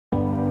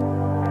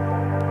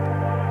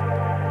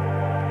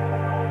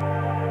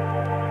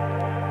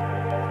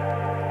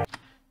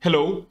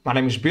Hello, my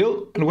name is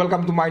Bill and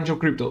welcome to Mind Your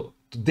Crypto.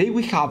 Today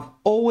we have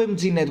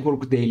OMG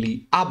Network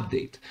Daily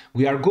Update.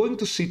 We are going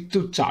to see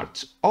two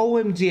charts,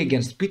 OMG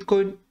against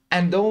Bitcoin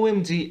and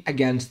OMG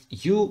against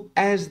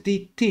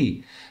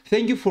USDT.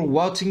 Thank you for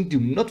watching. Do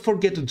not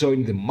forget to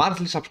join the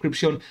monthly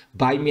subscription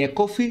Buy Me a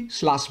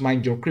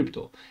Coffee/Mind Your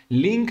Crypto.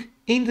 Link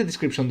in the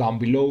description down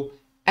below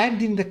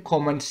and in the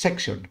comment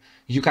section.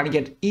 You can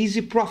get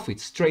easy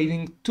profits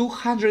trading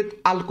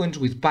 200 altcoins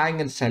with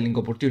buying and selling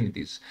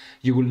opportunities.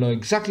 You will know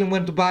exactly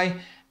when to buy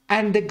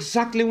and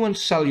exactly when to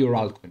sell your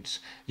altcoins.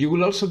 You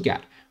will also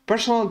get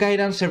personal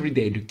guidance every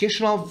day,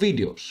 educational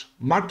videos,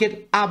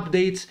 market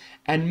updates,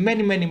 and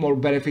many more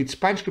benefits,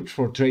 pine scripts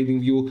for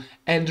TradingView,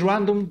 and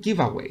random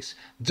giveaways.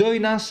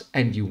 Join us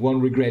and you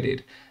won't regret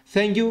it.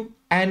 Thank you,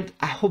 and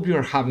I hope you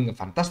are having a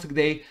fantastic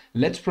day.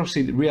 Let's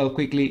proceed real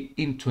quickly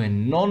into a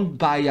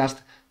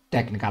non-biased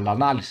technical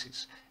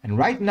analysis. And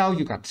right now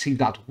you can see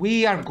that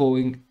we are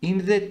going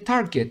in the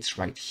targets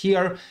right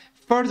here,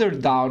 further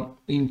down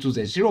into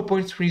the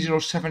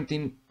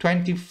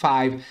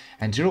 0.301725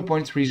 and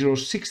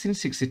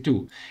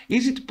 0.301662.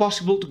 Is it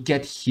possible to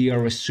get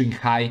here a swing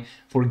high?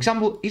 For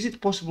example, is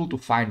it possible to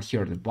find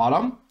here the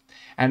bottom?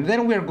 And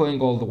then we are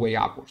going all the way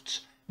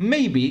upwards.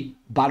 Maybe,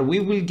 but we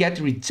will get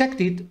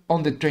rejected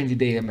on the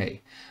 20-day MA.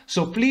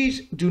 So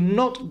please do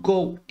not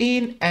go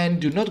in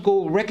and do not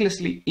go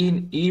recklessly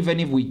in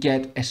even if we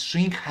get a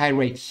swing high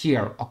right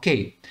here,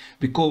 okay?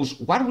 Because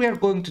what we are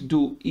going to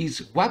do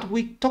is what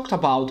we talked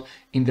about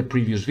in the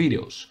previous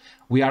videos.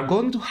 We are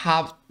going to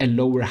have a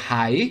lower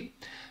high,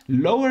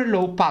 lower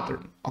low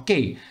pattern,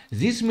 okay?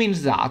 This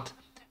means that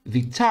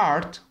the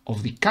chart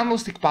of the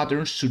candlestick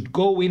pattern should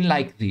go in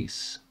like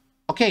this,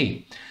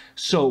 okay?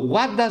 So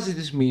what does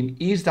this mean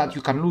is that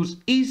you can lose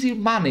easy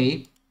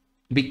money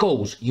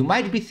because you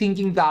might be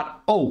thinking that,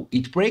 oh,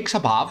 it breaks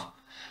above,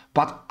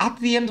 but at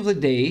the end of the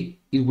day,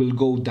 it will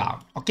go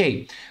down.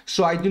 Okay,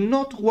 so I do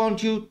not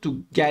want you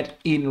to get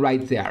in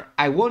right there.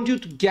 I want you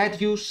to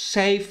get you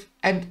safe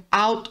and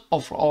out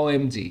of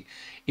OMG.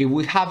 If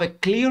we have a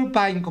clear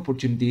buying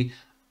opportunity,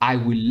 I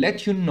will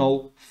let you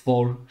know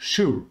for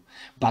sure.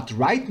 But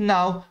right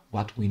now,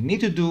 what we need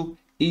to do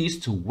is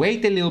to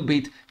wait a little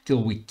bit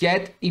till we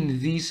get in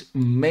this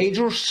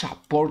major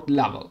support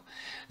level.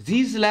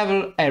 This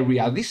level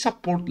area, this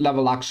support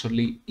level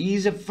actually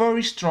is a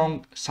very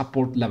strong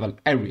support level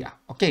area,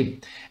 okay?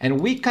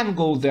 And we can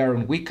go there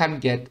and we can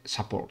get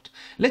support.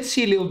 Let's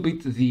see a little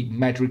bit the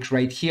metrics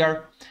right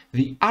here.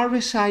 The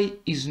RSI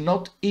is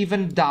not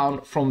even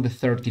down from the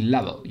 30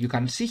 level. You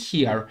can see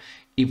here,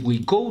 if we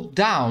go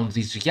down,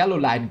 this yellow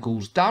line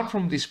goes down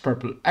from this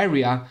purple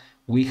area,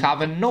 we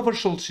have an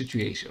oversold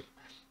situation.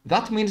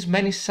 That means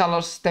many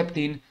sellers stepped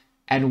in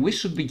and we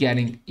should be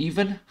getting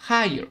even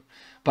higher.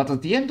 But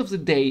at the end of the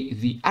day,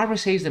 the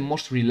RSI is the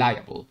most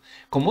reliable.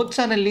 Commodity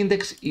Channel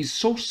Index is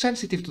so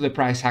sensitive to the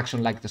price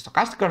action like the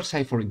stochastic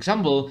RSI, for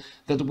example,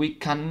 that we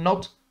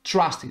cannot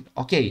trust it,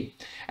 okay?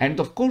 And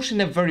of course,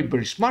 in a very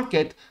bearish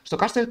market,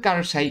 stochastic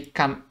RSI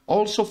can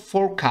also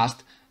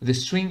forecast the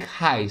swing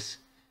highs,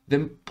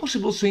 the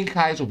possible swing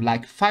highs of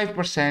like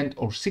 5%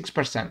 or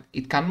 6%.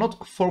 It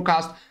cannot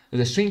forecast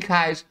the swing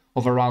highs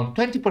of around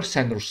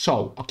 20% or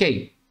so,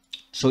 okay?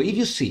 So if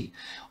you see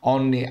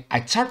on a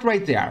chart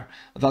right there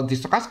that the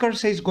stochastic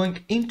RSI is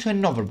going into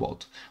an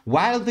overbought,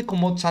 while the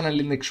commodity channel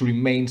index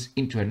remains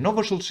into an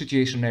oversold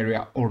situation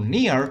area or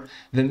near,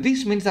 then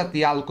this means that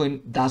the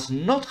altcoin does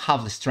not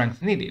have the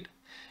strength needed.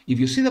 If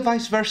you see the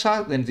vice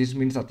versa, then this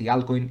means that the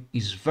altcoin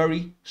is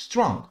very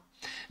strong.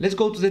 Let's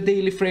go to the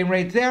daily frame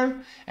right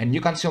there, and you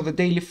can see on the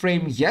daily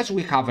frame, yes,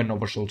 we have an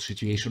oversold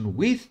situation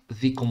with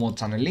the commodity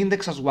channel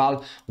index as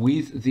well,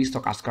 with the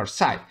stochastic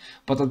RSI.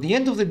 But at the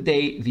end of the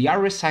day, the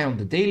RSI on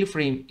the daily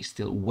frame is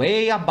still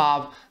way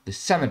above the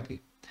 30.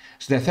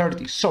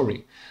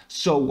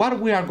 So what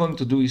we are going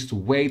to do is to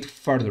wait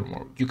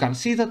furthermore. You can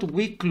see that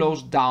we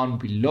closed down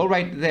below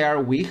right there.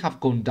 We have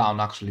gone down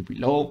actually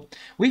below.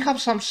 We have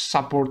some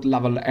support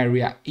level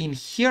area in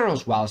here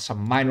as well,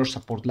 some minor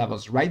support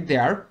levels right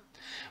there.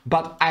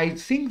 But I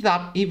think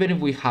that even if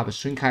we have a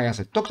swing high,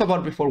 as I talked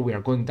about before, we are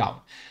going down.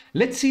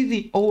 Let's see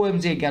the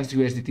OMG against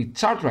USDT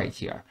chart right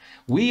here.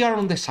 We are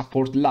on the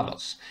support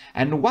levels.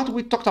 And what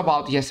we talked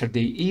about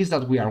yesterday is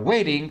that we are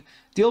waiting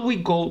till we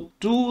go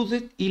to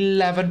the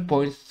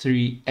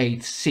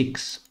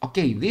 11.386.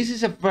 Okay, this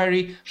is a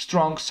very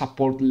strong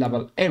support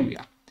level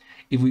area.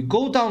 If we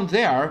go down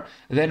there,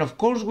 then of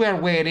course we are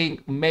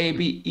waiting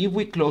maybe if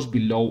we close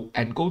below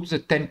and go to the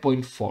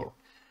 10.4.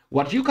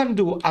 What you can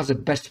do as a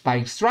best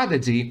buying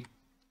strategy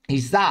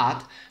is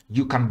that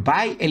you can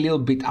buy a little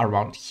bit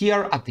around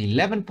here at the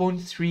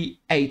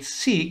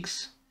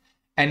 11.386,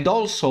 and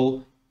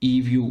also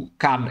if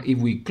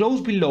we close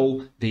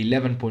below the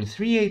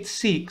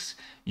 11.386,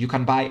 you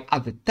can buy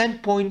at the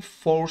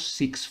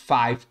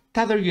 10.465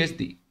 Tether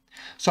USD.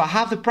 So I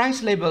have the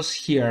price labels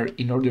here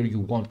in order you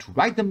want to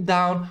write them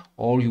down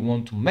or you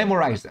want to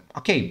memorize them.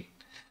 Okay,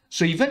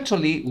 so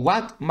eventually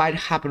what might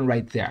happen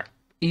right there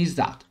is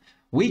that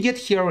We get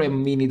here a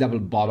mini double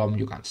bottom,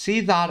 you can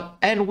see that,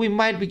 and we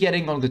might be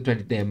getting on the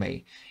 20-day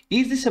MA.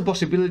 Is this a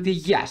possibility?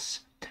 Yes.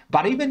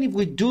 But even if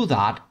we do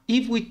that,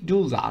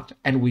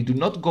 and we do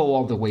not go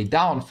all the way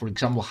down, for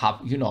example, have,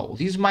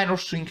 these minor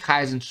swing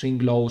highs and swing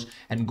lows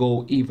and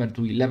go even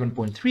to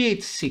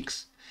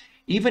 11.386,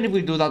 even if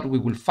we do that, we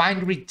will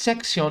find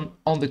rejection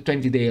on the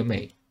 20-day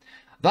MA.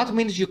 That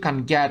means you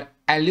can get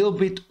a little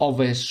bit of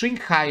a swing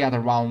high at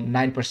around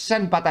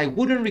 9%, but I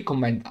wouldn't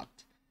recommend that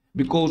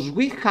because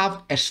we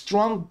have a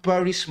strong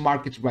bearish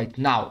market right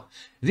now.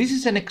 This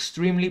is an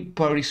extremely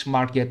bearish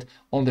market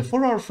on the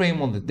 4-hour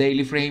frame, on the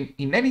daily frame,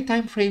 in any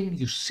time frame.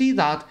 You see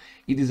that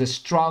it is a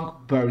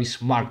strong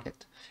bearish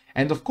market.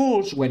 And of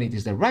course, when it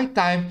is the right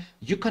time,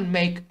 you can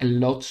make a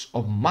lot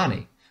of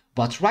money.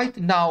 But right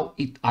now,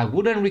 I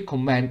wouldn't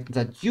recommend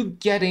that you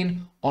get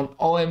in on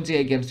OMG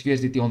against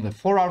USDT on the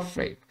 4-hour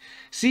frame.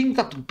 Seeing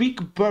that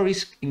big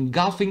bearish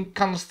engulfing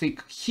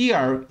candlestick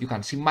here, you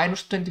can see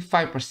minus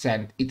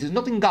 25%. It is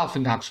not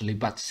engulfing actually,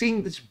 but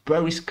seeing this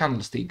bearish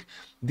candlestick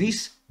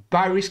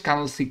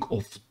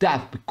of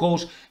death,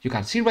 because you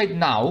can see right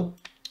now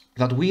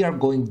that we are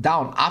going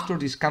down after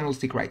this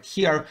candlestick right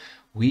here.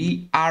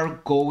 We are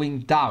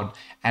going down,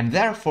 and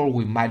therefore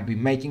we might be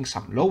making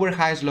some lower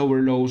highs,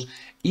 lower lows.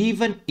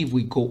 Even if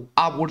we go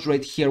upwards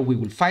right here, we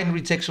will find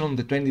rejection on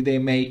the 20-day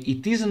MA.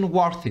 It isn't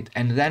worth it,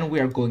 and then we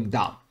are going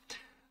down.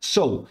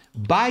 So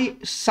buy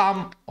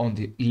some on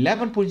the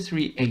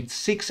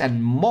 11.386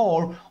 and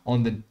more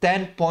on the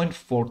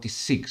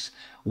 10.46.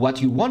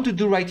 What you want to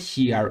do right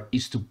here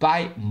is to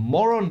buy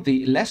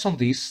less on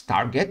this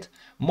target,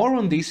 more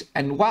on this,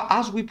 and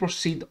as we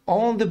proceed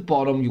on the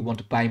bottom, you want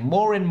to buy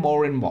more and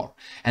more and more.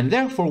 And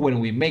therefore, when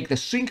we make the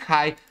swing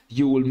high,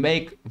 you will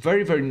make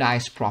very, very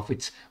nice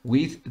profits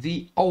with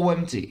the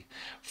OMG.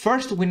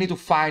 First, we need to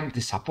find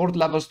the support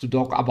levels to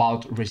talk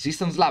about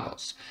resistance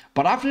levels.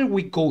 But after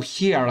we go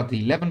here at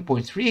the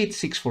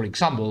 11.386, for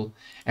example,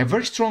 a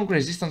very strong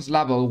resistance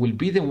level will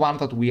be the one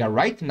that we are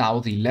right now,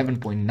 the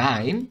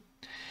 11.9,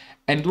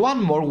 and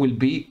one more will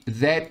be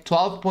the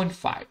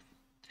 12.5.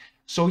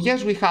 So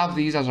yes, we have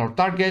these as our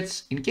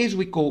targets. In case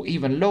we go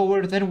even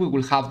lower, then we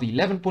will have the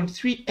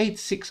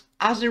 11.386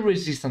 as a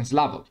resistance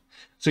level.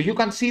 So you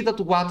can see that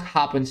what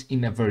happens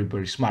in a very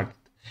bearish market.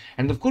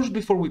 And of course,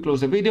 before we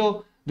close the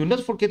video, do not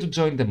forget to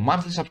join the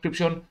monthly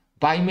subscription,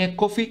 buy me a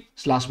coffee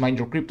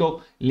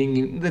 /mindyourcrypto, link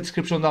in the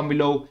description down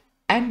below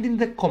and in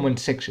the comment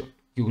section.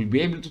 You will be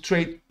able to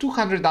trade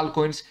 200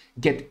 altcoins,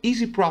 get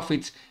easy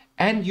profits,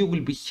 and you will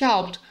be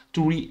helped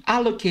to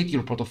reallocate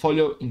your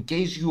portfolio in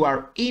case you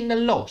are in a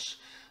loss.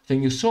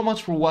 Thank you so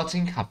much for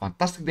watching. Have a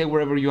fantastic day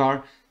wherever you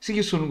are. See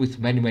you soon with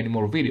many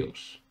more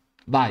videos.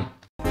 Bye.